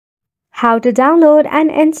How to download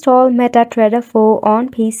and install MetaTrader 4 on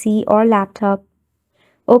PC or laptop.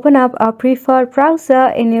 Open up a preferred browser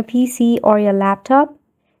in your PC or your laptop,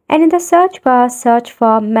 and in the search bar search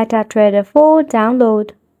for MetaTrader 4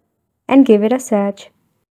 download and give it a search.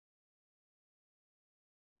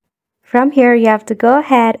 From here, you have to go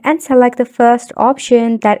ahead and select the first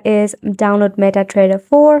option, that is download MetaTrader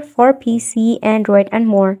 4 for PC, Android and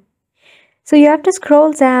more. So you have to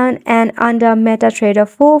scroll down and under MetaTrader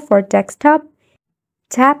 4 for desktop,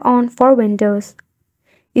 tap on for Windows.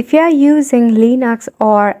 If you are using Linux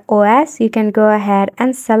or OS, you can go ahead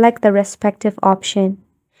and select the respective option.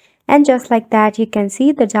 And just like that, you can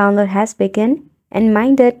see the download has begun, and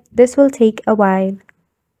mind it, this will take a while.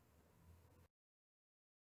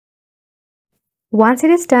 Once it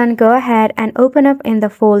is done, go ahead and open up in the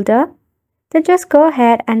folder. Then just go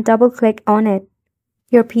ahead and double click on it.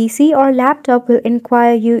 Your PC or laptop will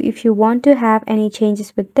inquire you if you want to have any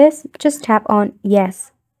changes with this. Just tap on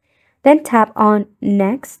Yes. Then tap on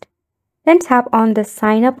Next. Then tap on the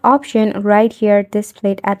sign up option right here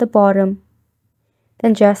displayed at the bottom.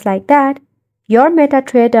 Then just like that, your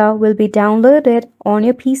MetaTrader will be downloaded on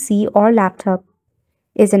your PC or laptop.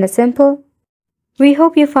 Isn't it simple? We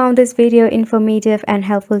hope you found this video informative and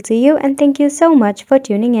helpful to you, and thank you so much for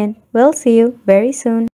tuning in. We'll see you very soon.